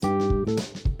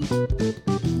Good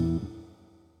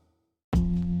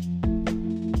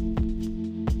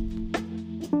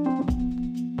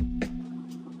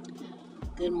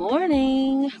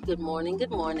morning,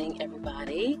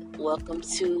 everybody. Welcome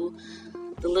to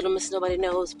the Little Miss Nobody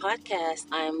Knows podcast.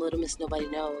 I am Little Miss Nobody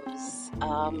Knows.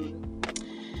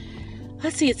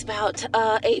 Let's see, it's about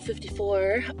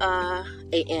 8:54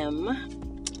 a.m.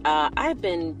 I've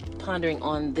been pondering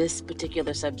on this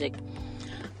particular subject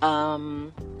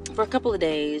for a couple of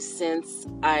days since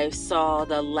I saw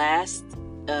the last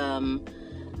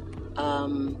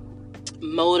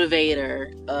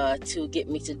motivator to get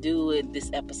me to do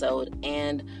this episode.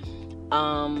 And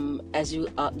as you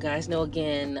guys know,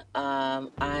 again,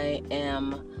 I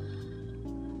am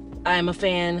a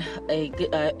fan, a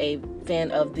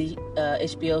fan of the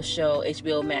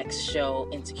HBO Max show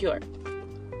Insecure.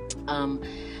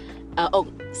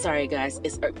 Sorry guys,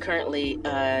 it's currently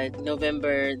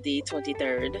November the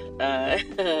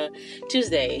 23rd,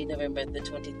 Tuesday, November the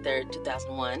 23rd,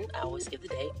 2001. I always give the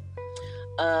date.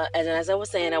 And as I was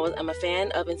saying, I'm a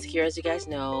fan of Insecure, as you guys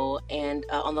know, and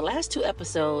on the last two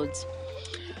episodes,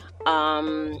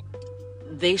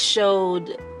 they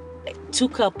showed two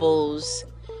couples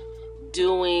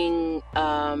doing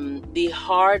the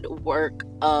hard work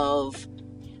of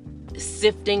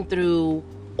sifting through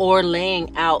or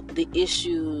laying out the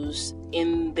issues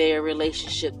in their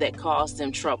relationship that caused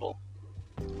them trouble.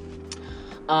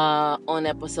 On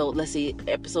episode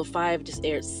 5 just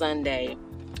aired Sunday,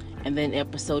 and then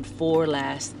episode 4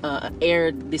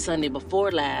 aired the Sunday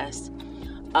before last.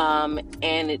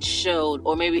 And it showed,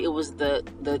 or maybe it was the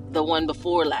one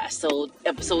before last. So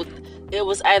it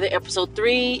was either episode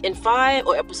 3 and 5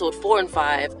 or episode 4 and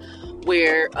 5,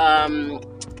 where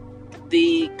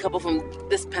the couple from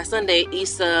this past Sunday,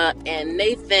 Issa and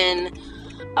Nathan,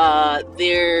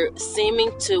 they're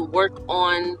seeming to work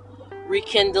on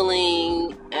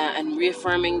rekindling and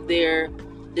reaffirming their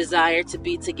desire to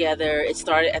be together. It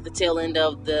started at the tail end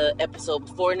of the episode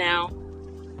before now,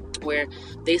 where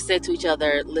they said to each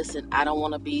other, listen, I don't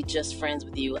want to be just friends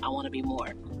with you, I want to be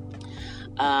more.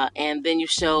 And then they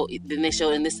showed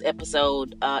in this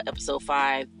episode, episode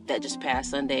 5 that just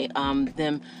passed Sunday,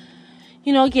 them,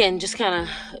 again, just kind of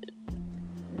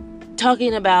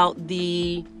talking about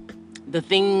the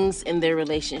things in their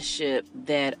relationship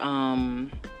that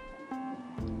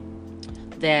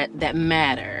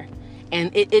matter.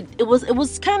 And it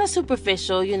was kind of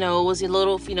superficial, it was a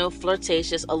little,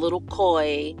 flirtatious, a little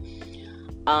coy.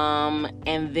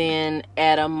 And then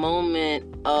at a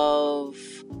moment of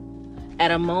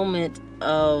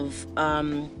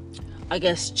I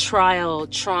guess trial,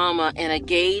 trauma, and a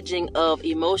gauging of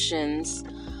emotions,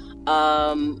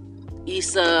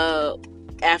 Issa,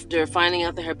 after finding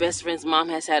out that her best friend's mom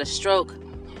has had a stroke,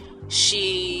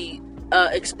 she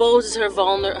exposes her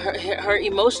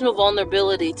emotional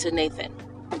vulnerability to Nathan.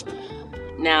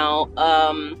 Now,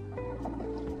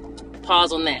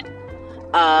 pause on that.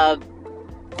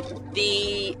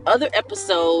 The other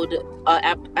episode,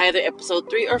 either episode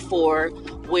 3 or 4,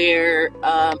 where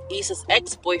Issa's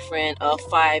ex-boyfriend of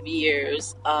 5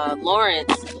 years,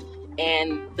 Lawrence,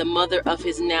 and the mother of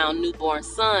his now newborn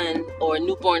son, or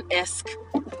newborn-esque,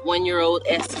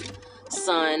 1-year-old-esque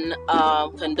son,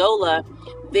 Condola,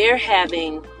 they're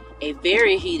having a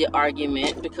very heated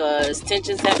argument because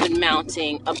tensions have been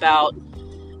mounting about,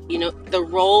 the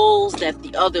roles that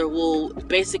the other will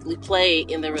basically play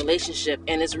in the relationship.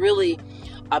 And it's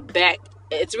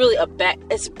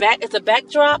a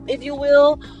backdrop, if you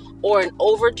will, or an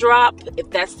overdrop, if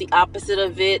that's the opposite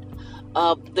of it.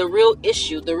 The real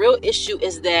issue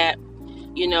is that,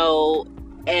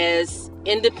 as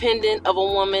independent of a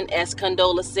woman as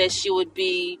Condola says she would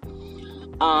be,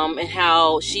 and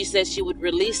how she said she would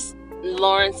release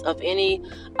Lawrence of any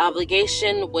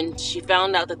obligation when she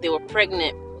found out that they were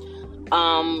pregnant,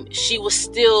 she was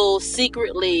still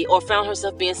secretly, or found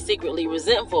herself being secretly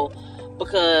resentful,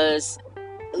 because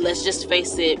let's just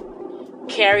face it,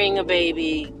 carrying a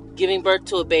baby, giving birth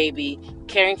to a baby,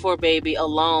 caring for a baby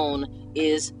alone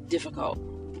is difficult.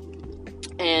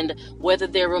 And whether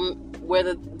they are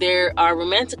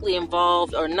romantically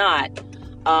involved or not,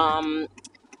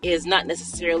 is not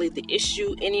necessarily the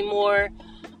issue anymore.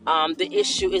 The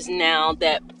issue is now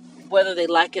that whether they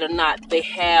like it or not, they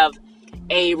have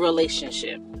a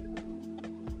relationship.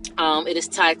 It is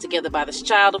tied together by this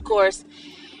child, of course,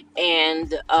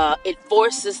 and it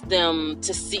forces them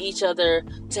to see each other,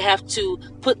 to have to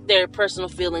put their personal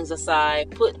feelings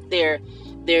aside, put their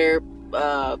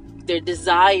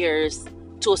desires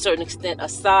to a certain extent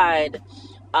aside,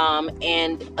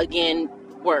 and again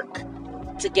work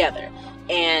together.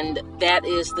 And that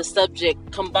is the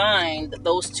subject combined,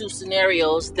 those two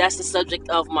scenarios, that's the subject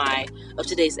of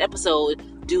today's episode,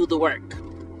 Do the Work.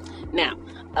 Now,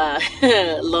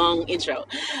 long intro.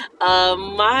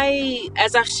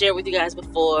 As I've shared with you guys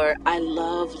before, I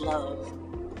love love.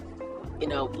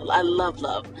 I love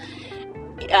love.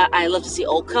 I love to see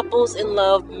old couples in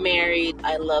love, married.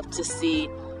 I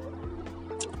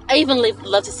even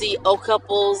love to see old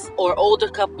couples or older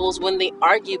couples when they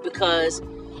argue, because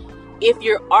if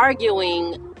you're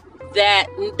arguing, that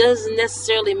doesn't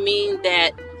necessarily mean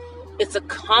that it's a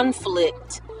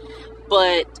conflict,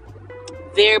 but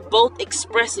they're both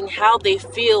expressing how they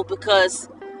feel, because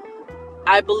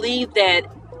I believe that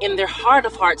in their heart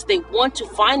of hearts, they want to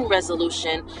find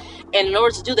resolution. And in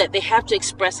order to do that, they have to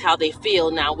express how they feel.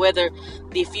 Now, whether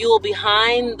the fuel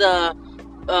behind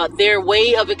their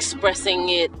way of expressing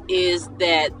it is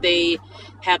that they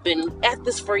have been at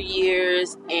this for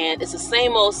years and it's the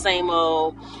same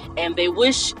old, and they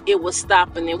wish it would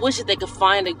stop and they wish that they could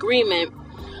find agreement,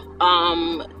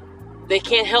 they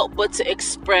can't help but to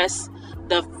express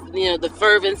the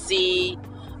fervency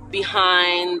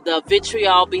behind, the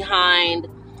vitriol behind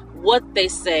what they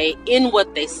say,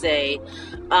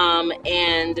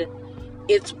 and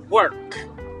it's work.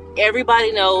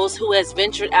 Everybody knows, who has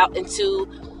ventured out into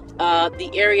the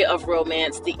area of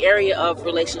romance, the area of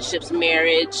relationships,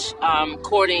 marriage,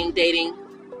 courting, dating.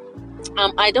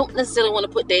 I don't necessarily want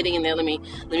to put dating in there. Let me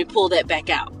pull that back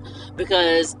out,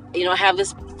 because I have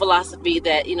this philosophy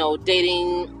that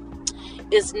dating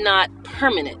is not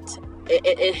permanent.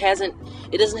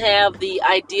 It doesn't have the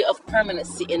idea of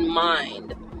permanency in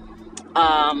mind.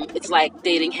 It's like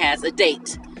dating has a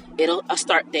date. A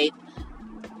start date,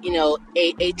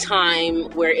 a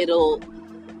time where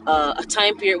a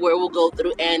time period where it will go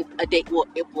through, and a date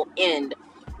it will end.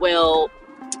 Well,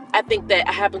 I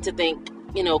happen to think,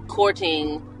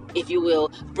 courting, if you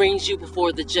will, brings you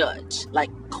before the judge,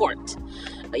 like court.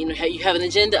 You have an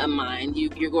agenda in mind.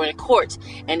 You're going to court,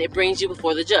 and it brings you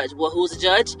before the judge. Well, who's the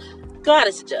judge? God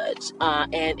is the judge.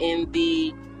 And in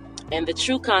the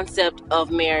true concept of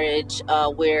marriage,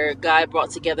 where God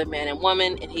brought together man and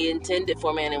woman, and He intended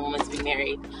for man and woman to be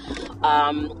married,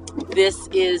 this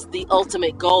is the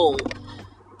ultimate goal: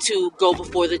 to go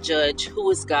before the judge,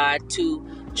 who is God, to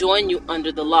join you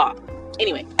under the law.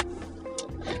 Anyway,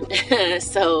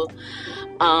 so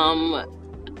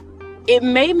it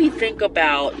made me think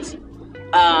about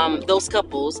those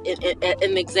couples and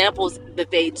the examples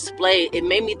that they displayed. It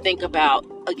made me think about,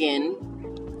 again,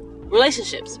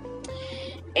 relationships,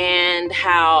 and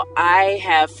how I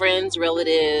have friends,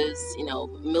 relatives,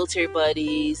 military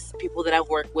buddies, people that I've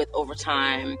worked with over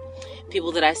time,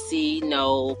 people that I see,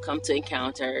 come to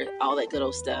encounter, all that good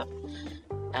old stuff.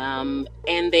 And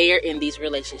they are in these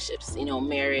relationships,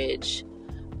 marriage,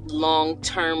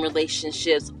 long-term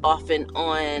relationships, often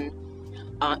on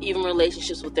even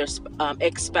relationships with their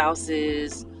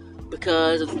ex-spouses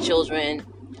because of the children.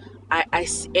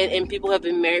 And people have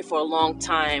been married for a long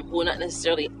time, who are not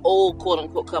necessarily old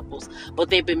quote-unquote couples, but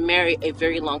they've been married a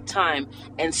very long time.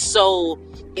 And so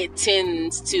it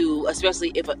tends to,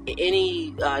 especially if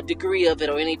any degree of it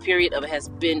or any period of it has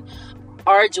been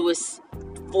arduous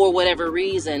for whatever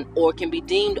reason, or can be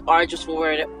deemed arduous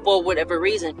for whatever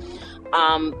reason,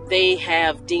 they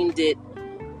have deemed it,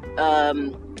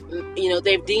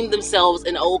 they've deemed themselves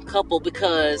an old couple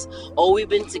because, we've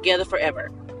been together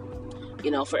forever.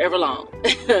 Forever long.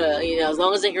 As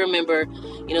long as they can remember,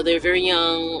 they're very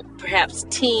young, perhaps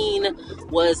teen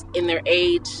was in their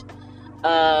age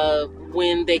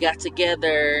when they got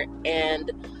together,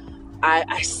 and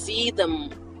I see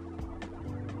them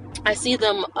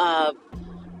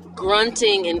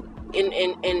grunting and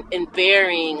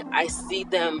bearing. I see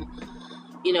them,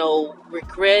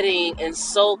 regretting and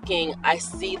sulking. I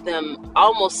see them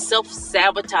almost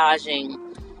self-sabotaging.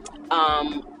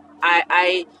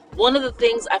 One of the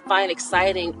things I find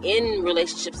exciting in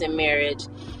relationships and marriage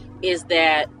is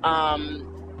that,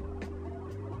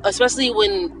 especially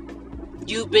when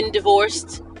you've been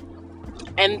divorced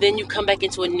and then you come back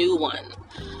into a new one,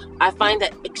 I find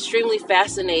that extremely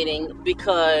fascinating,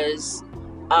 because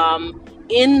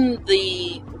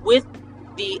with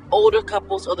the older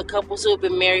couples, or the couples who have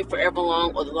been married forever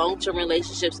long, or the long-term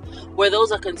relationships where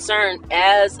those are concerned,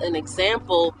 as an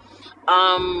example,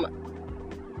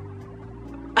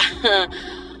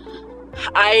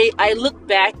 I look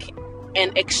back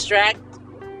and extract,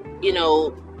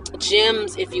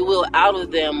 gems, if you will, out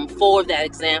of them for that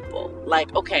example.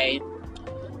 Like, okay,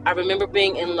 I remember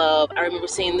being in love. I remember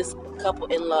seeing this couple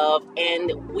in love,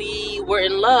 and we were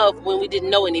in love when we didn't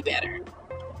know any better.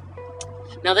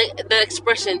 Now, that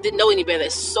expression, didn't know any better,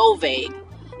 is so vague.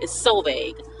 It's so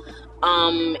vague.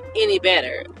 any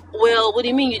better. Well, what do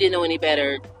you mean you didn't know any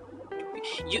better?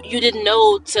 You didn't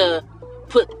know to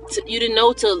you didn't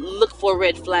know to look for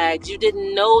red flags. You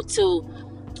didn't know to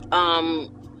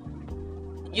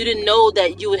you didn't know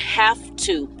that you would have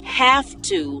to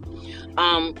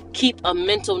keep a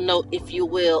mental note, if you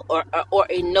will, or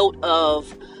a note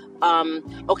of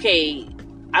okay,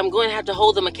 I'm going to have to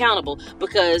hold them accountable.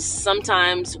 Because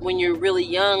sometimes when you're really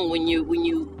young, when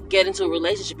you get into a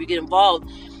relationship, you get involved,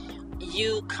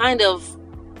 you kind of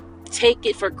take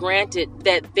it for granted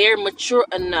that they're mature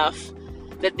enough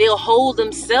that they'll hold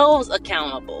themselves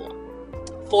accountable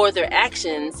for their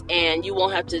actions, and you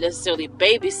won't have to necessarily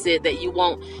babysit, that you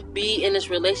won't be in this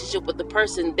relationship with the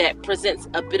person that presents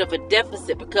a bit of a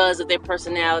deficit because of their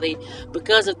personality,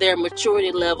 because of their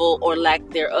maturity level or lack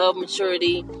thereof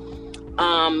maturity.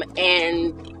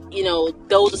 And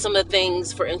those are some of the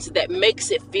things, for instance, that makes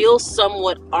it feel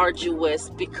somewhat arduous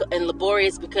and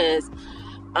laborious, because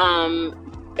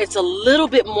it's a little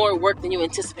bit more work than you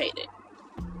anticipated.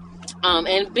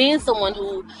 And being someone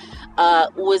who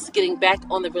was getting back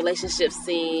on the relationship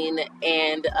scene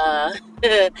and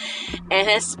and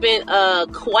has spent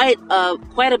quite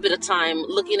a bit of time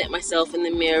looking at myself in the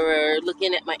mirror,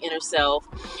 looking at my inner self,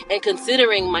 and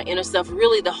considering my inner self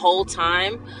really the whole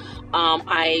time.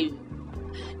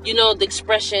 The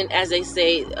expression, as they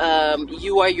say,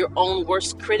 you are your own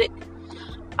worst critic.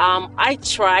 I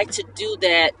try to do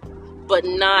that, but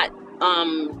not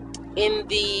in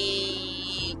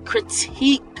the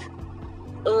critique,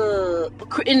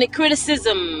 in the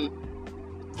criticism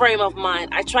frame of mind.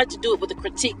 I try to do it with a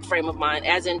critique frame of mind,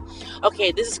 as in,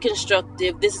 okay, this is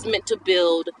constructive, this is meant to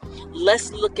build,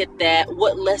 let's look at that.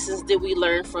 What lessons did we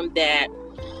learn from that?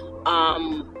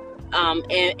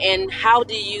 And how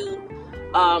do you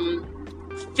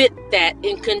fit that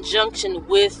in conjunction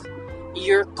with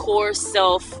your core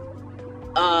self,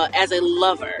 as a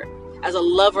lover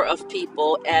of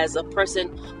people, as a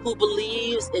person who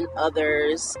believes in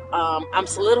others. I'm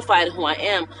solidified in who I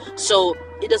am, so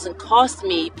it doesn't cost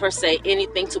me per se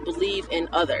anything to believe in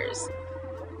others,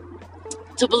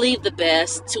 to believe the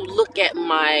best, to look at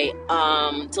my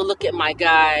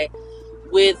guy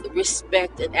with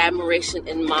respect and admiration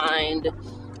in mind,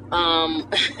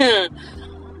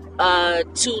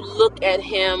 to look at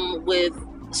him with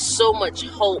so much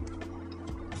hope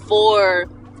for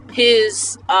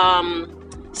his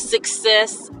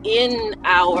success in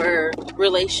our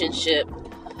relationship.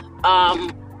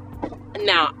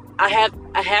 Now, I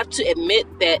have to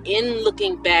admit that in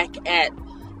looking back at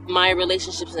my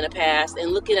relationships in the past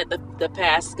and looking at the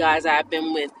past guys I've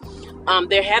been with,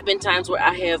 there have been times where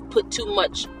I have put too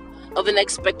much of an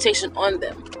expectation on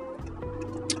them.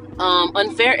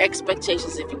 Unfair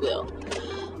expectations, if you will.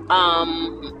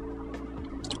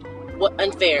 What's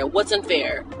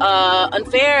unfair?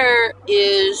 Unfair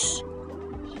is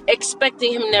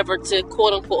expecting him never to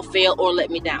quote unquote fail or let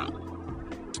me down.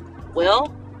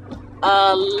 Well,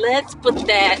 let's put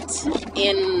that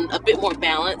in a bit more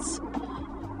balance.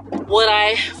 What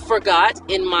I forgot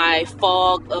in my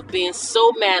fog of being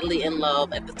so madly in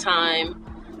love at the time,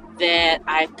 that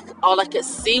all I could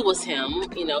see was him,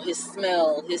 his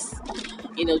smell, his,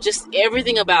 just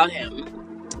everything about him,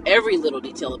 every little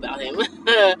detail about him.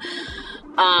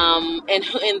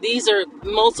 And these are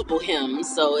multiple hymns,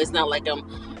 so it's not like I'm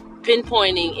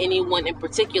pinpointing anyone in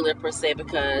particular per se,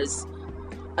 because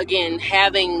again,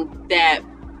 having that,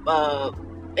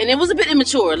 and it was a bit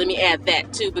immature, let me add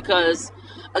that too, because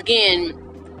again,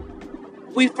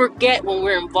 we forget when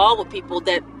we're involved with people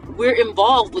that we're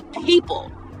involved with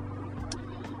people.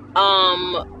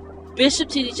 Bishop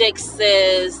T.D. Jakes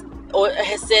says, or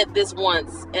has said this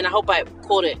once, and I hope I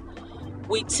quote it: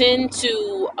 we tend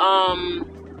to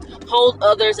hold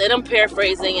others, and I'm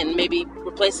paraphrasing and maybe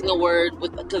replacing a word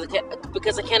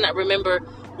because I cannot remember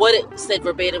what it said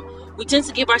verbatim. We tend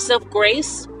to give ourselves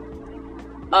grace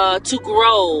to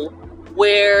grow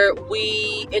where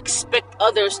we expect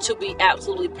others to be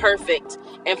absolutely perfect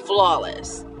and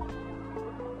flawless.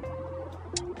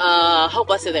 Hope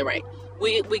I said that right.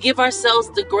 We give ourselves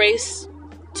the grace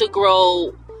to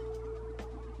grow,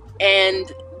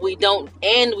 and we don't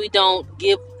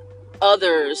give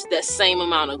others that same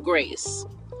amount of grace.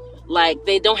 Like,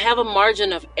 they don't have a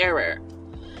margin of error.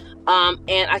 And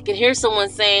I can hear someone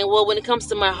saying, well, when it comes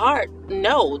to my heart,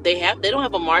 no, they don't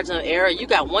have a margin of error. You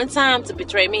got one time to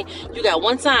betray me. You got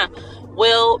one time.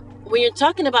 Well, when you're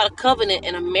talking about a covenant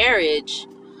and a marriage,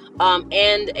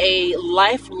 and a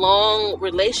lifelong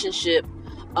relationship,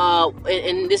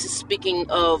 and this is speaking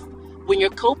of when you're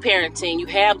co-parenting, you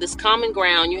have this common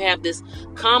ground, you have this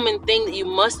common thing that you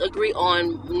must agree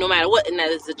on no matter what, and that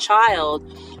is the child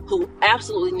who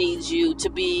absolutely needs you to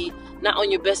be not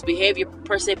on your best behavior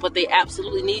per se, but they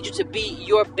absolutely need you to be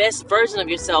your best version of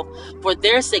yourself for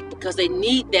their sake, because they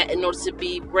need that in order to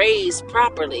be raised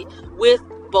properly with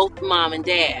both mom and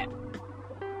dad.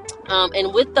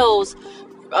 And with those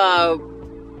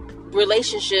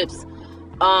relationships,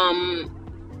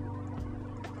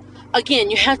 again,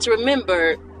 you have to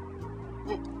remember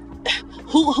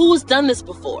who's done this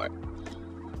before.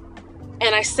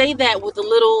 And I say that with a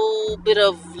little bit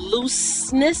of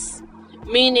looseness,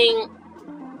 meaning,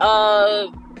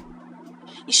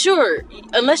 sure,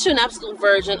 unless you're an absolute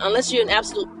virgin, unless you're an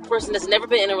absolute person that's never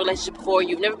been in a relationship before,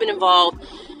 you've never been involved,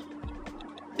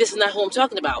 this is not who I'm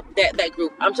talking about, that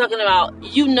group. I'm talking about,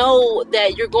 you know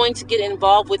that you're going to get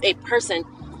involved with a person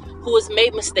who has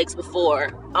made mistakes before.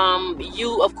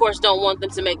 You, of course, don't want them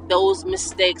to make those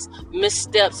mistakes,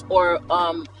 missteps, or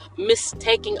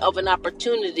mistaking of an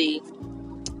opportunity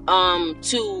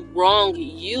to wrong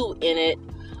you in it.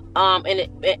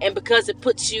 And because it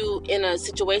puts you in a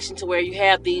situation to where you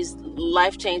have these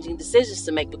life-changing decisions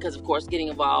to make, because, of course, getting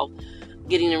involved,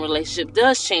 getting in a relationship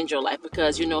does change your life,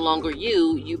 because you're no longer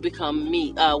you become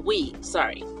me. We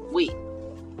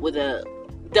with a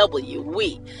W,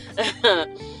 we.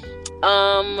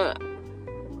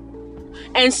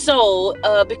 And so,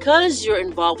 because you're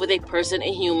involved with a person,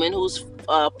 a human who's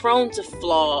prone to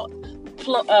flaws,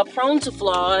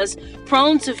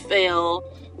 prone to fail,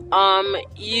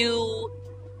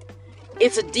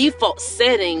 it's a default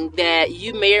setting that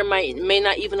you may or may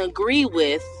not even agree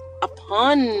with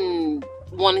upon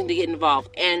wanting to get involved.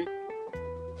 And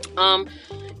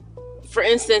for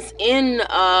instance, in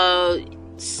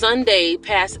Sunday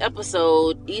past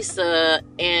episode, Issa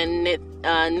and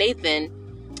Nathan,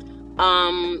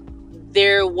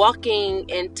 they're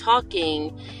walking and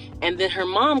talking, and then her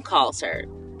mom calls her.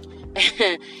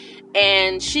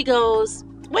 And she goes,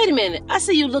 wait a minute, I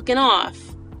see you looking off,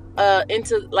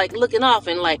 looking off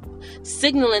and like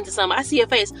signaling to somebody. I see your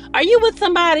face. Are you with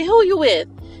somebody? Who are you with?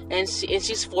 And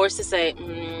she's forced to say,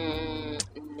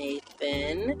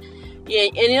 Nathan. Yeah,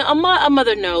 and a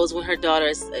mother knows when her daughter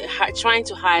is trying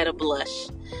to hide a blush.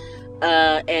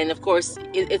 And of course,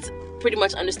 it's pretty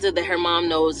much understood that her mom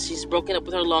knows she's broken up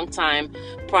with her long time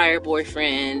prior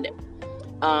boyfriend.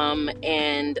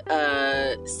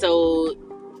 So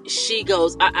she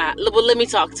goes, well, let me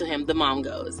talk to him. The mom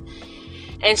goes.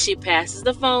 And she passes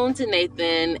the phone to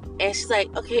Nathan, and she's like,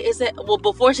 okay,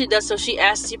 before she does so, she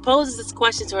poses this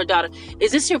question to her daughter,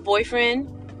 is this your boyfriend?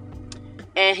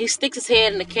 And he sticks his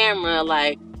head in the camera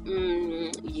like,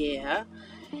 yeah.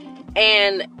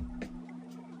 And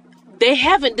they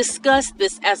haven't discussed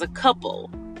this as a couple,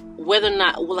 whether or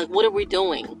not, like, what are we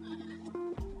doing?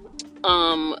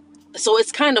 So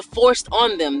it's kind of forced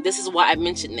on them. This is why I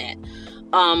mentioned that.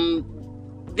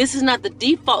 This is not the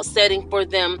default setting for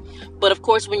them, but of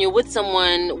course, when you're with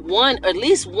someone, at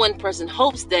least one person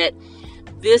hopes that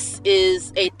this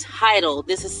is a title.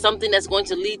 This is something that's going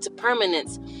to lead to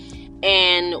permanence.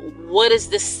 And what is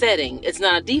this setting? It's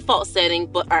not a default setting,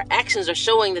 but our actions are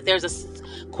showing that there's a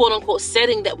quote unquote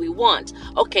setting that we want.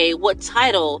 Okay, what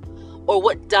title or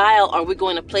what dial are we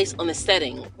going to place on the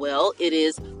setting? Well, it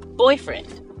is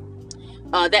boyfriend.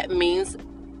 That means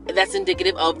that's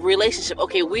indicative of relationship.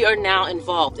 Okay, we are now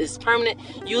involved. It's permanent.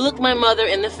 You looked my mother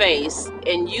in the face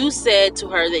and you said to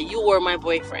her that you were my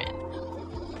boyfriend.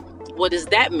 What does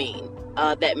that mean?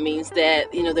 That means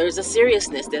that, there's a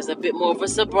seriousness. There's a bit more of a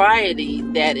sobriety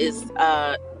that is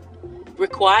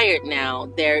required now.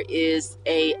 There is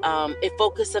a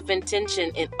focus of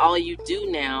intention in all you do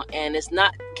now, and it's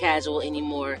not casual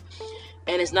anymore.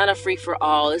 And it's not a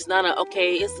free-for-all. It's not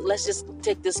let's just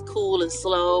take this cool and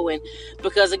slow. And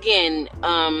because, again,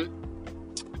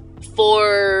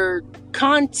 for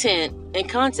content and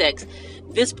context,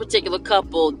 this particular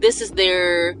couple, this is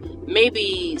their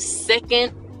maybe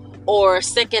second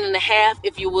and a half,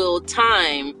 if you will,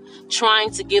 time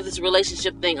trying to give this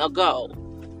relationship thing a go.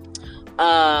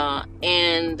 But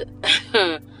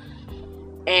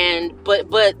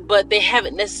they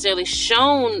haven't necessarily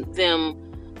shown them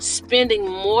spending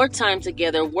more time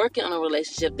together working on a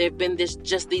relationship. There have been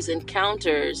just these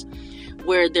encounters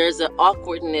where there's an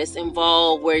awkwardness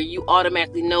involved, where you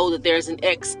automatically know that there's an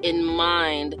ex in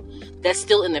mind that's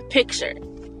still in the picture.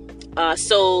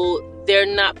 So they're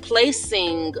not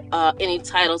placing any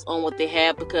titles on what they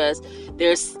have, because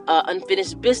there's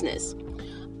unfinished business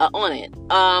on it.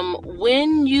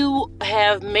 When you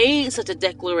have made such a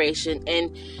declaration, and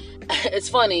it's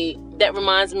funny, that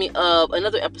reminds me of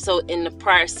another episode in the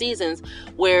prior seasons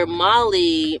where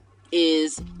Molly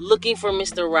is looking for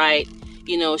Mr. Right.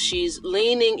 She's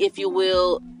leaning, if you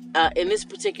will, in this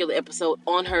particular episode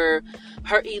on her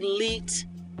elite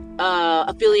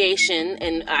affiliation,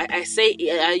 and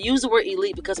I use the word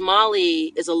elite because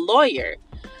Molly is a lawyer.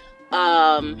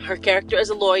 Her character is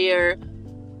a lawyer,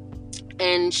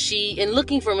 and she, in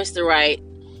looking for Mr. Right,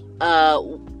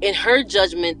 in her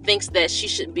judgment, thinks that she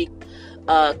should be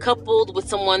coupled with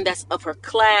someone that's of her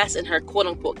class and her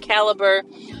quote-unquote caliber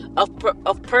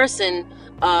of person,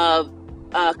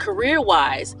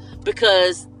 career-wise,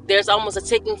 because there's almost a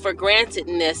taking for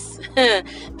grantedness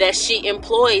that she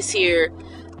employs here,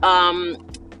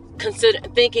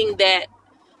 thinking that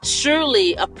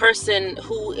surely a person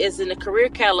who is in a career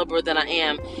caliber that I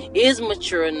am is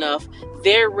mature enough.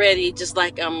 They're ready, just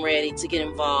like I'm ready, to get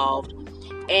involved.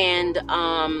 And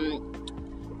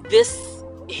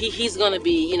he's going to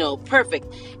be,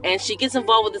 perfect. And she gets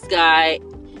involved with this guy,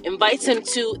 invites him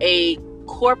to a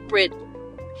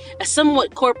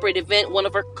somewhat corporate event. One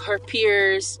of her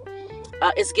peers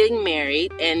is getting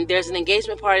married, and there's an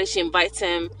engagement party. She invites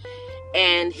him,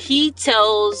 and he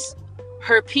tells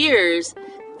her peers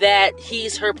that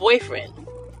he's her boyfriend.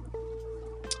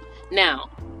 Now,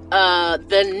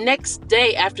 the next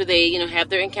day after they, have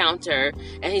their encounter,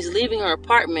 and he's leaving her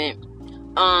apartment,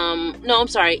 no, I'm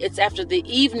sorry, it's after the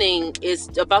evening is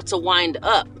about to wind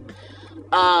up,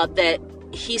 that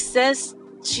he says,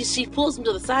 she pulls him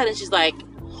to the side, and she's like,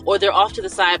 or they're off to the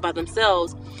side by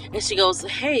themselves, and she goes,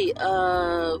 hey,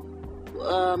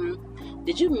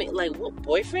 did you make, what,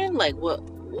 boyfriend? What?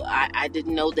 I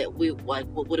didn't know that we, what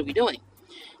are we doing?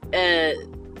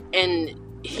 And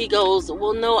he goes,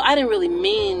 well, no, I didn't really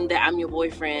mean that I'm your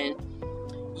boyfriend.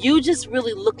 You just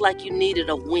really look like you needed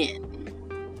a win.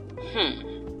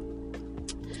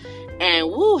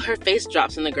 And woo, her face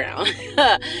drops in the ground.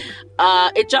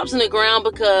 It drops in the ground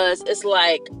because it's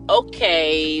like,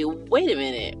 okay, wait a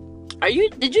minute.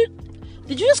 Did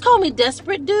you just call me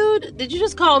desperate, dude? Did you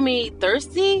just call me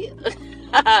thirsty?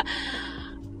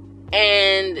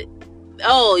 And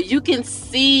you can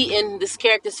see in this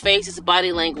character's face, his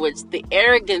body language, the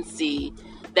arrogancy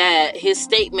that his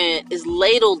statement is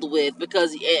ladled with,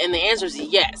 and the answer is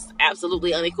yes,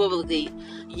 absolutely, unequivocally.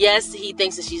 Yes, he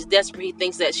thinks that she's desperate. He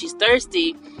thinks that she's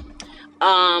thirsty.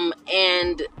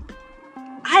 And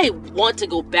I want to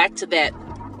go back to that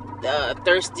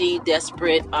thirsty,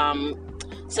 desperate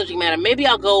subject matter. Maybe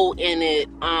I'll go in it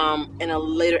in a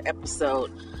later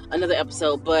episode, another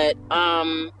episode. But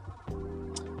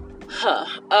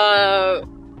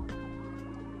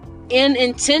in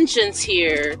intentions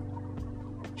here,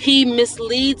 he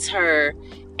misleads her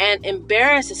and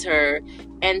embarrasses her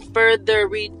and further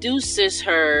reduces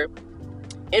her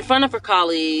in front of her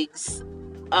colleagues,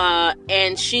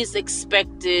 and she's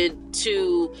expected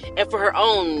to, and for her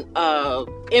own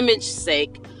image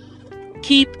sake,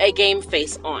 keep a game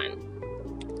face on.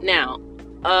 Now,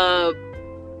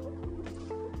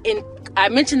 I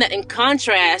mentioned that in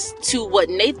contrast to what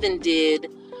Nathan did,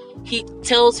 he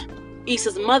tells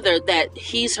Issa's mother that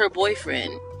he's her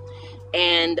boyfriend,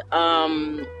 and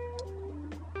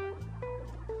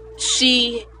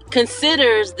she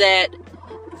considers that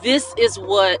this is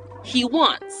what he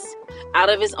wants out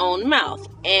of his own mouth.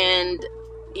 And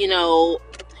he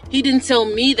didn't tell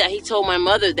me that, he told my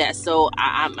mother that, so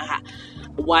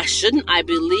why shouldn't I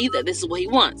believe that this is what he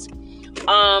wants?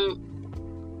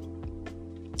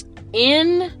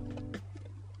 In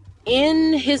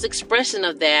his expression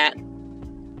of that,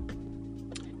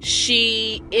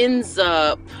 she ends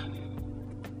up,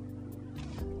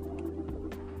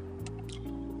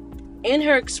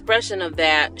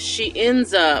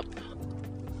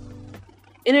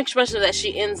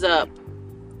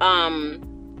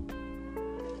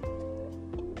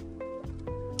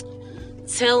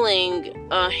 telling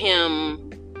him,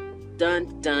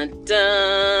 dun dun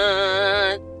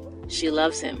dun, she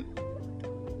loves him.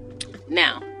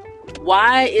 Now,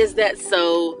 why is that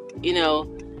so,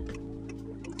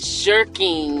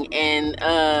 jerking and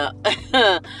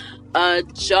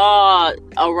jaw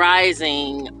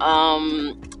arising?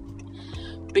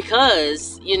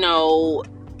 Because, in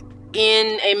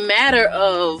a matter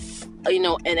of,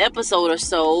 an episode or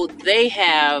so, they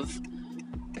have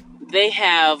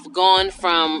gone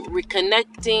from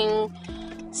reconnecting,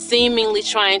 seemingly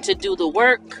trying to do the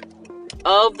work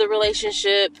of the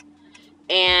relationship,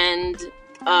 and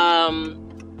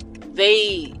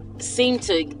they seem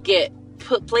to get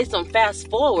placed on fast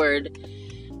forward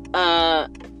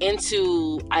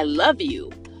into I love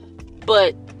you,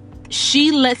 but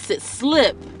she lets it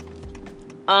slip,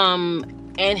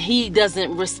 and he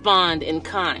doesn't respond in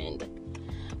kind,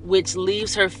 which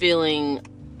leaves her feeling,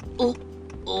 did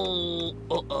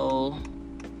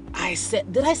I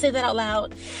say that out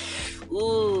loud?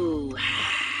 Ooh,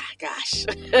 gosh.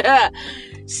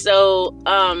 So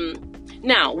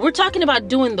Now, we're talking about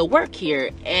doing the work here,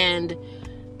 and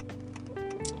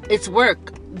it's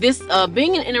work. This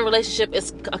being in a relationship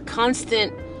is a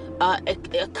constant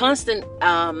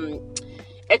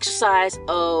exercise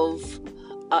of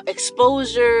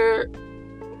exposure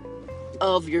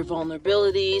of your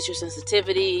vulnerabilities, your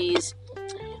sensitivities,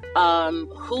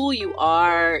 who you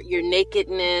are, your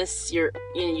nakedness, your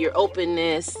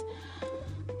openness,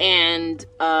 and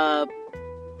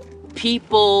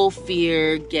people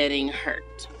fear getting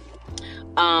hurt.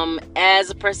 As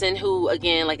a person who,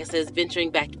 again, like I said, is venturing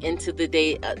back into the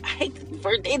dating,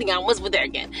 I almost went there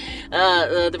again.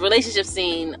 The relationship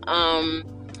scene.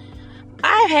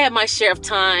 I've had my share of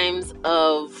times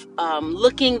of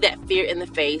looking that fear in the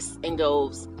face and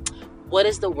goes, what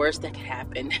is the worst that could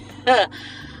happen?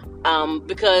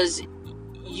 Because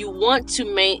you want to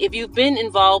if you've been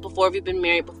involved before, if you've been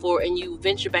married before, and you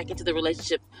venture back into the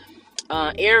relationship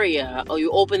area, or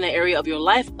you open the area of your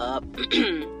life up,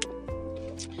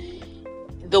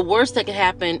 the worst that could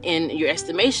happen in your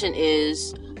estimation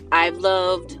is, I've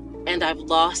loved and I've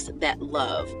lost that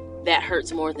love. That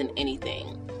hurts more than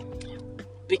anything.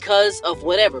 Because of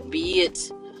whatever, be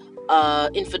it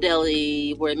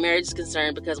infidelity, where marriage is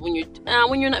concerned, because when you're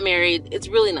not married, it's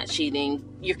really not cheating.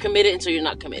 You're committed until you're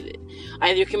not committed.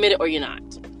 Either you're committed or you're not.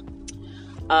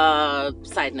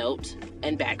 Side note,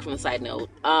 and back from the side note.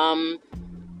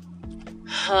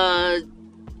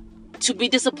 To be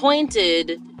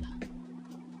disappointed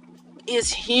is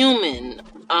human,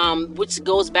 which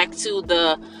goes back to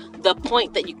the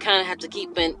point that you kind of have to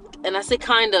keep in, and I say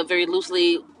kind of very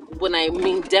loosely when I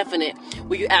mean definite,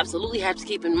 where you absolutely have to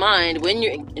keep in mind when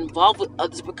you're involved with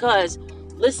others, because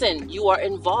listen, you are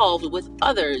involved with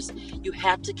others. You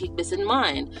have to keep this in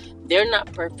mind. They're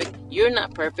not perfect. You're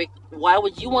not perfect. Why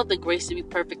would you want the grace to be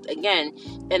perfect again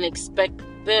and expect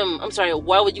them?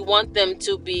 Why would you want them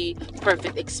to be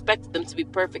perfect, expect them to be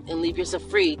perfect, and leave yourself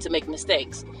free to make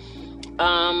mistakes?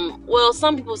 Well,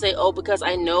 some people say, because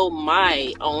I know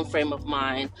my own frame of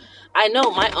mind. I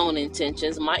know my own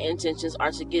intentions. My intentions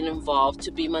are to get involved,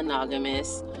 to be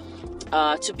monogamous,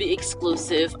 to be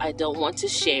exclusive. I don't want to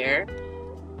share.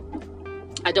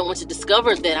 I don't want to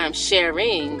discover that I'm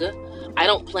sharing. I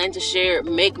don't plan to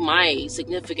make my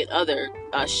significant other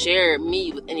share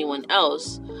me with anyone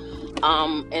else.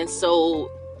 And so,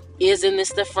 isn't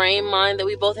this the frame mind that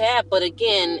we both have? But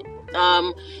again,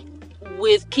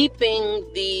 with keeping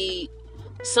the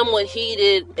somewhat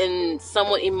heated and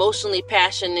somewhat emotionally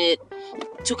passionate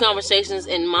two conversations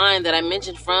in mind that I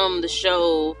mentioned from the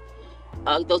show,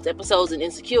 those episodes in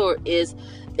Insecure, is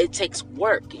it takes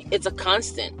work. It's a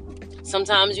constant.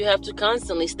 Sometimes you have to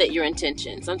constantly state your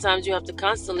intention. Sometimes you have to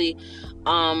constantly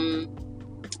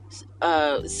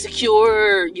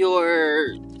secure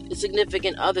your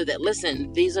significant other that,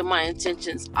 listen, these are my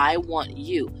intentions. I want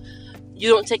you. You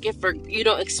don't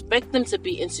expect them to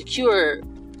be insecure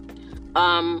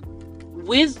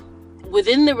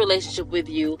within the relationship with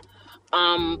you,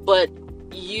 but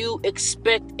you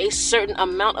expect a certain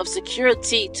amount of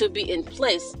security to be in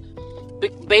place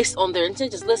based on their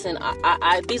intentions. Listen,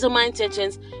 these are my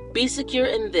intentions. Be secure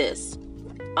in this.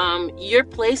 Your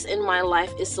place in my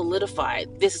life is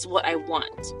solidified. This is what I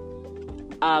want.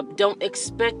 Don't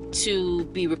expect to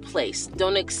be replaced.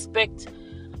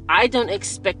 I don't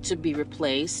expect to be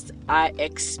replaced. I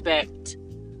expect,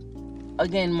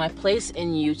 again, my place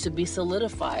in you to be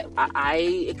solidified.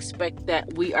 I expect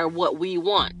that we are what we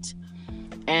want.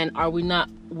 And are we not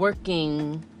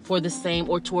working for the same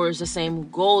or towards the same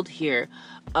goal here,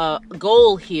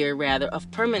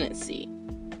 of permanency?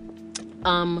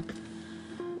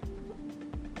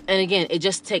 And again, it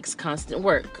just takes constant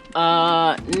work.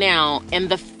 Now, and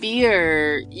the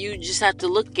fear, you just have to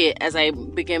look at, as I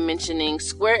began mentioning,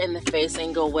 square in the face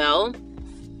and go, well,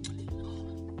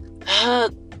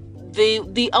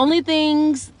 the only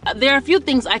things, there are a few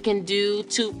things I can do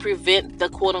to prevent the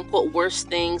quote unquote worst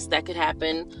things that could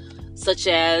happen, such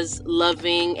as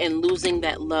loving and losing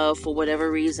that love for whatever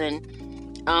reason.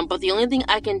 But the only thing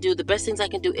I can do, the best things I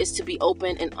can do, is to be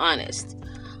open and honest.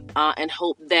 And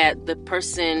hope that the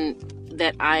person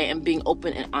that I am being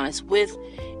open and honest with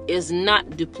is not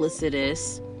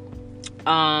duplicitous.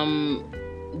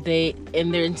 They,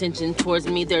 in their intention towards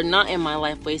me, they're not in my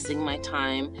life wasting my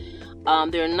time.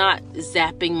 They're not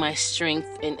zapping my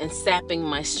strength and sapping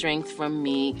my strength from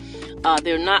me.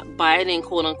 They're not biding,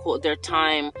 quote unquote, their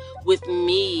time with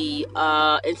me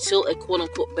until a quote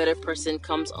unquote better person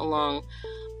comes along.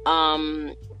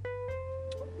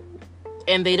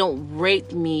 And they don't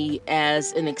rate me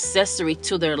as an accessory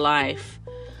to their life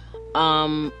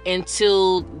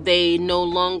until they no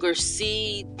longer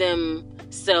see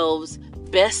themselves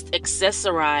best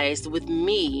accessorized with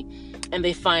me and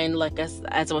they find, like as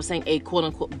I was saying, a quote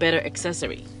unquote better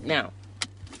accessory. Now,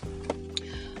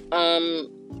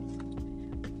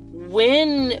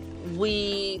 when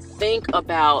we think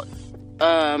about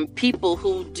people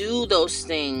who do those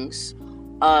things,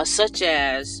 such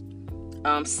as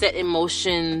set in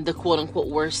motion the quote unquote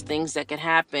worst things that can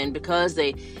happen because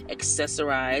they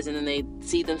accessorize, and then they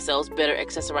see themselves better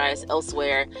accessorized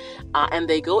elsewhere, and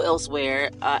they go elsewhere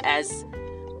as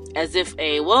if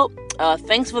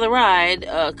thanks for the ride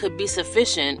could be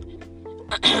sufficient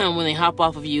when they hop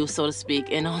off of you, so to speak,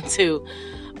 and onto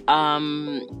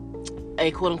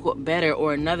a quote unquote better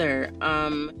or another.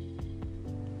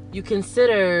 You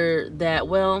consider that,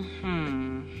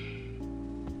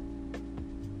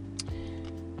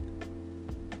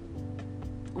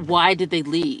 why did they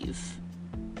leave?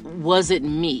 Was it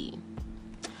me?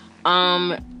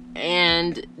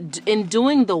 And in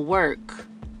doing the work,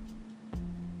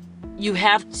 you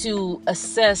have to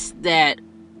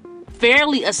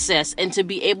fairly assess, and to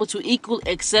be able to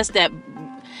access that,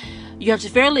 you have to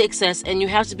fairly assess, and you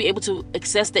have to be able to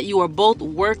access that you are both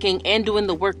working and doing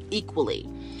the work equally.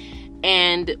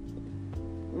 And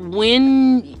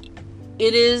when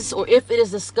it is, or if it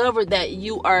is discovered that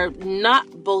you are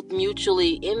not both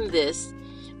mutually in this,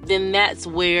 then that's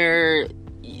where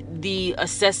the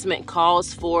assessment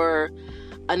calls for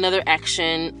another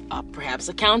action, perhaps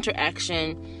a counter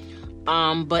action,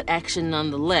 but action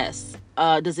nonetheless.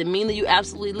 Does it mean that you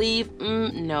absolutely leave?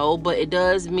 No, but it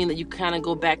does mean that you kind of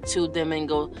go back to them and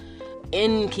go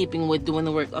in keeping with doing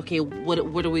the work. Okay, what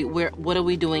are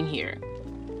we doing here?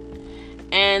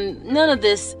 And none of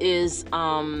this is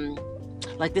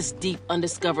like this deep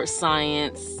undiscovered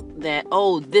science that,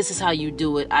 this is how you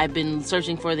do it. I've been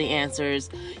searching for the answers.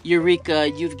 Eureka,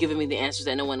 you've given me the answers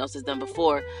that no one else has done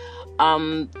before.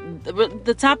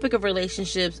 The topic of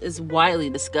relationships is widely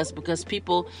discussed because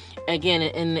people, again,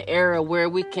 in the era where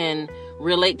we can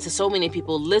relate to so many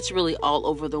people literally all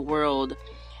over the world,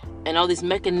 and all these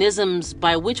mechanisms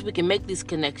by which we can make these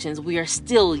connections, we are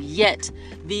still yet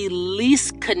the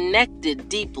least connected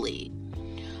deeply.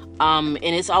 And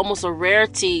it's almost a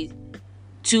rarity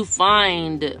to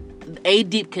find a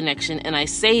deep connection. And I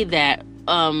say that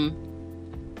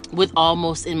with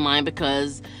almost in mind,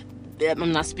 because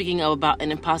I'm not speaking about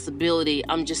an impossibility.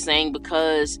 I'm just saying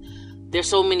because there's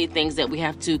so many things that we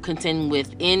have to contend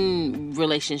with in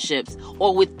relationships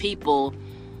or with people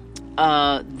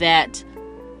that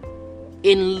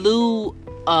in lieu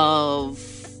of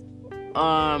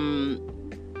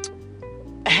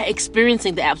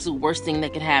experiencing the absolute worst thing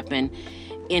that could happen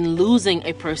in losing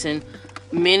a person,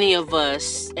 many of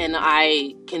us, and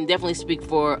I can definitely speak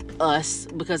for us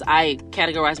because I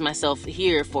categorize myself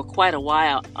here for quite a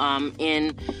while, I'd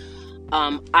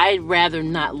rather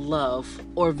not love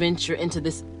or venture into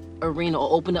this arena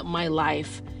or open up my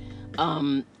life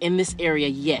in this area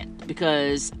yet,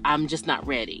 because I'm just not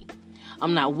ready.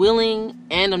 I'm not willing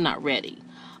and I'm not ready.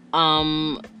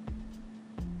 Now,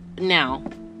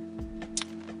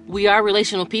 we are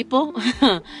relational people.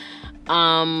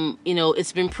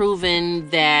 It's been proven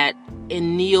that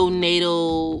in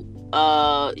neonatal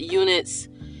units,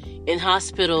 in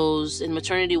hospitals, in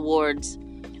maternity wards,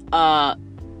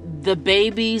 the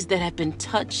babies that have been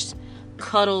touched,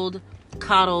 cuddled,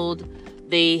 coddled,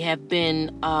 they have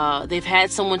been, they've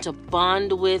had someone to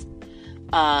bond with,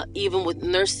 even with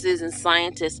nurses and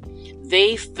scientists,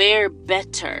 they fare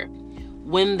better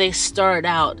when they start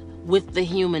out with the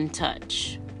human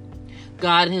touch.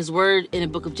 God in His Word in the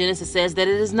book of Genesis says that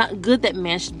it is not good that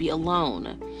man should be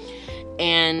alone.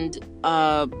 And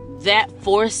that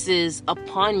forces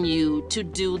upon you to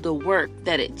do the work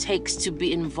that it takes to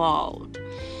be involved.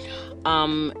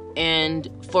 And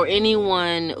for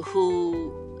anyone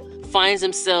who finds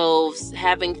themselves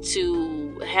having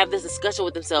to have this discussion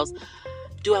with themselves,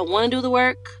 do I want to do the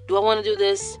work? Do I want to do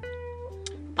this?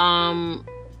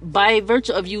 By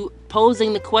virtue of you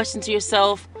posing the question to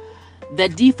yourself, the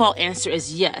default answer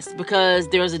is yes, because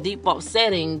there's a default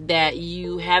setting that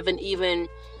you haven't even,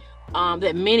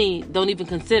 that many don't even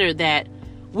consider, that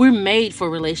we're made for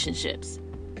relationships.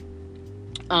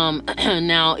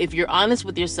 Now, if you're honest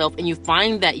with yourself and you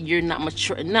find that you're not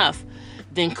mature enough,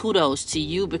 then kudos to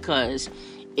you, because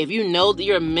if you know that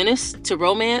you're a menace to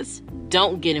romance,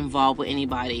 don't get involved with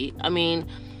anybody. I mean,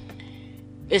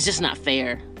 it's just not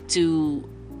fair to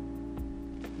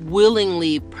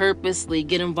willingly, purposely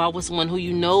get involved with someone who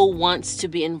you know wants to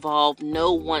be involved,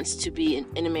 wants to be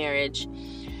in a marriage.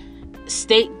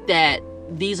 State that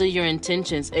these are your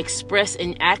intentions. Express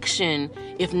in action,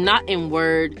 if not in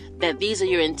word, that these are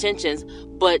your intentions,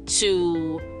 but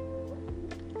to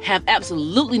have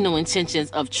absolutely no intentions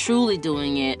of truly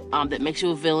doing it, that makes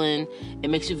you a villain. It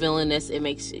makes you villainous. It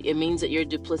means that you're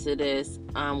duplicitous.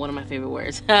 One of my favorite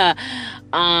words.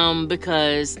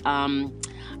 Because I'm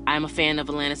a fan of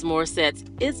Alanis Morissette's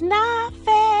 "It's Not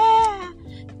Fair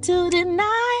to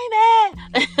Deny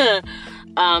Me."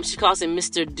 She calls him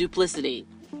Mr. Duplicity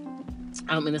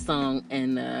in the song.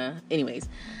 And anyways,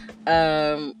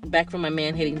 back from my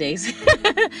man-hating days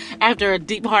after a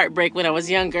deep heartbreak when I was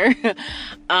younger.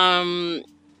 Again,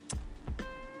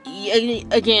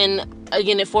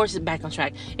 it forces back on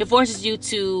track. It forces you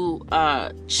to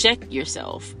check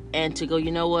yourself and to go,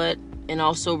 you know what? In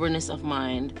all soberness of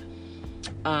mind,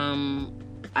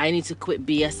 I need to quit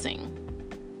BSing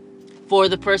for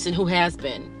the person who has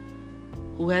been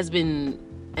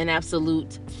an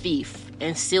absolute thief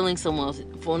and stealing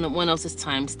someone else's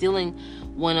time, stealing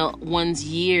one's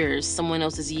years, someone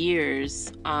else's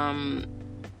years, and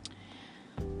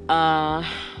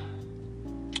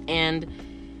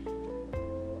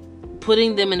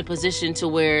putting them in a position to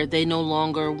where they no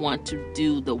longer want to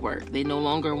do the work. They no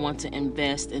longer want to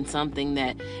invest in something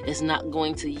that is not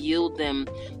going to yield them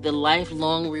the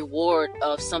lifelong reward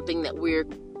of something that we're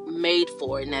made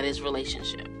for, and that is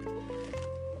relationship.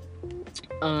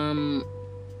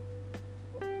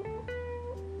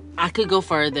 I could go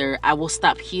further. I will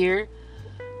stop here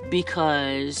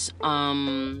because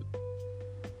I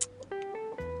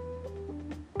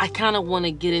kind of want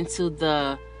to get into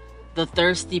the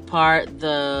thirsty part,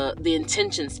 the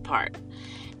intentions part,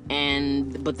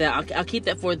 but I'll keep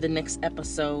that for the next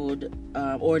episode,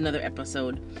 or another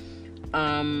episode.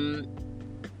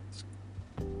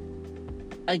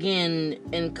 Again,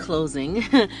 in closing,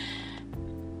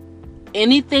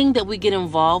 anything that we get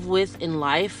involved with in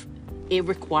life, it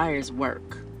requires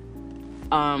work.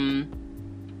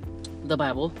 The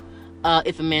Bible,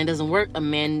 if a man doesn't work, a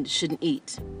man shouldn't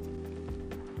eat.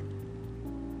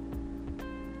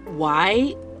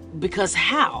 Why? Because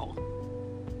how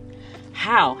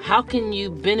can you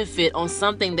benefit on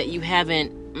something that you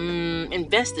haven't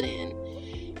invested in?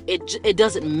 It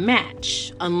doesn't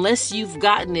match unless you've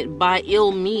gotten it by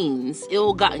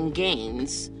ill-gotten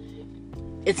gains.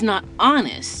 It's not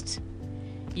honest.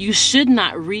 You should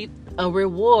not reap a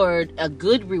reward, a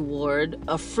good reward,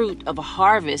 a fruit of a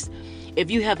harvest,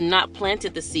 if you have not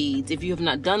planted the seeds, if you have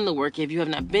not done the work, if you have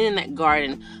not been in that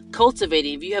garden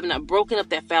cultivating, if you have not broken up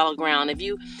that fallow ground, if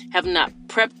you have not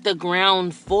prepped the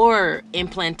ground for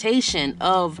implantation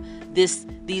of these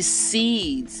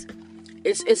seeds,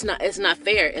 it's not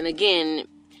fair. And again,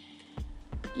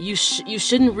 you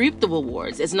shouldn't reap the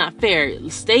rewards. It's not fair.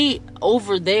 Stay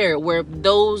over there where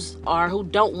those are who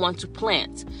don't want to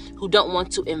plant, who don't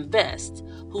want to invest,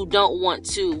 who don't want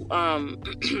to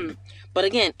but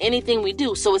again, anything we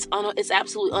do, so it's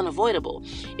absolutely unavoidable.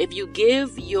 If you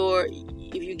give your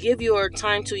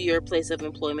time to your place of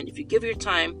employment, if you give your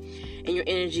time and your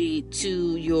energy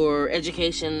to your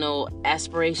educational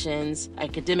aspirations,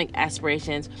 academic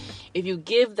aspirations, if you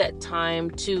give that time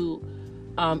to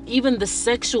even the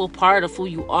sexual part of who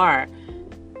you are,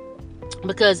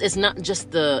 because it's not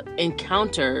just the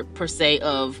encounter per se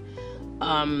of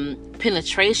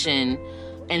penetration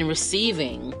and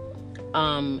receiving,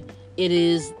 it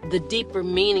is the deeper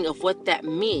meaning of what that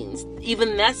means.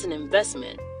 Even that's an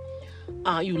investment.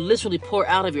 You literally pour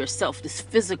out of yourself this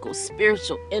physical,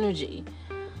 spiritual energy,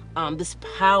 this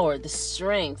power, the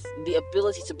strength, the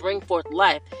ability to bring forth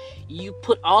life. You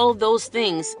put all of those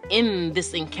things in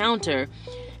this encounter,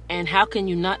 and how can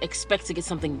you not expect to get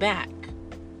something back?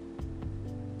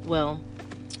 Well,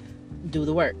 do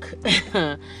the work.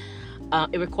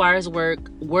 It requires work.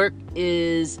 Work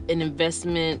is an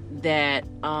investment that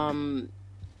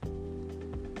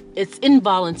it's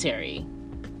involuntary.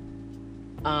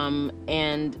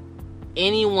 And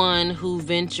anyone who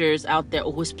ventures out there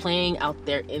or who's playing out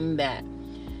there in that,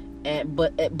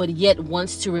 but yet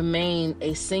wants to remain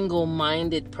a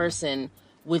single-minded person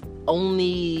with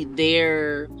only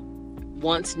their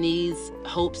wants, needs,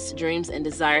 hopes, dreams, and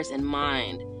desires in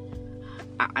mind,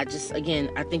 I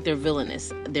think they're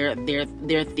villainous. They're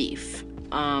a thief,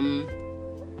 and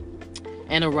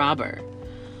a robber,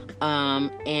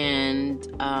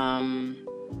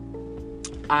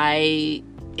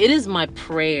 it is my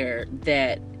prayer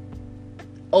that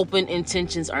open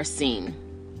intentions are seen,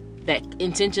 that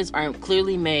intentions are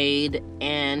clearly made,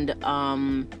 and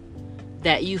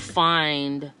that you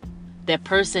find that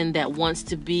person that wants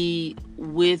to be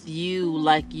with you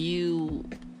like you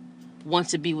want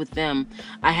to be with them.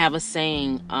 I have a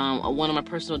saying, one of my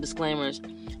personal disclaimers: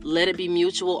 let it be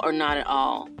mutual or not at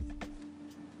all.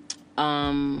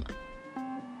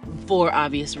 For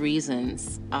obvious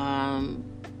reasons.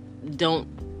 Don't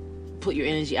put your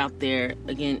energy out there.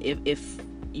 Again, if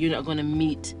you're not going to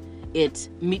meet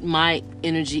my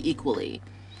energy equally.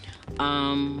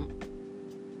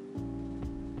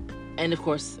 And of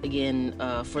course, again,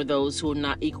 for those who are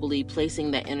not equally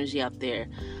placing that energy out there,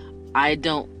 I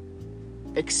don't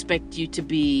expect you to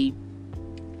be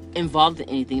involved in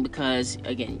anything, because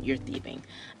again, you're thieving.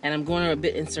 And I'm going a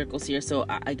bit in circles here, so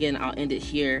again, I'll end it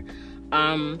here.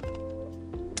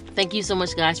 Thank you so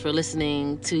much, guys, for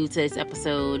listening to today's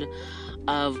episode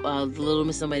of the Little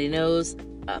Miss Nobody Knows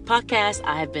podcast.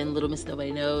 I have been Little Miss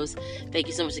Nobody Knows. Thank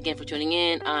you so much again for tuning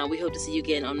in. We hope to see you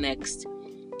again on the next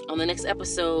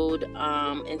episode.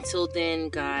 Until then,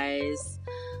 guys,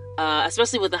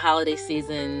 especially with the holiday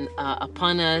season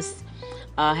upon us,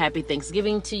 happy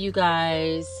Thanksgiving to you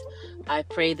guys. I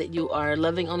pray that you are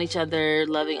loving on each other,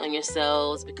 loving on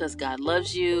yourselves, because God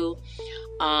loves you.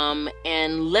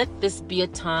 And let this be a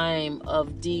time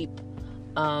of deep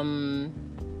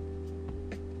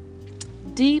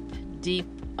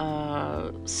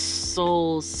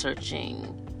soul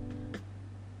searching,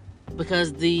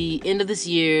 because the end of this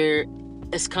year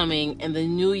is coming and the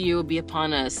new year will be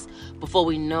upon us before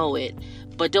we know it.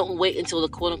 But don't wait until the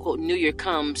quote-unquote new year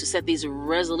comes to set these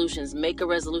resolutions. Make a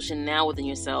resolution now within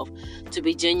yourself to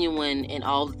be genuine in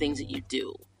all the things that you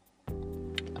do.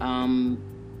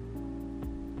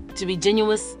 To be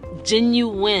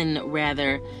genuine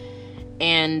rather,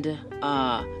 and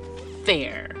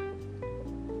fair.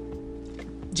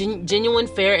 Genuine,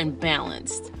 fair, and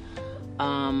balanced.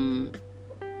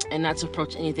 And not to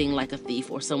approach anything like a thief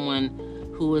or someone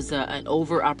who is an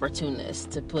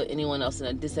over-opportunist to put anyone else in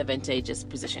a disadvantageous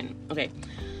position. Okay.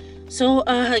 So,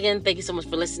 again, thank you so much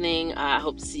for listening. I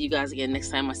hope to see you guys again next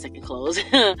time, my second close.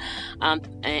 And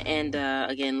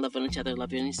again, love on each other,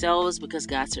 love yourselves, because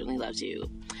God certainly loves you.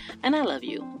 And I love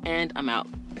you. And I'm out.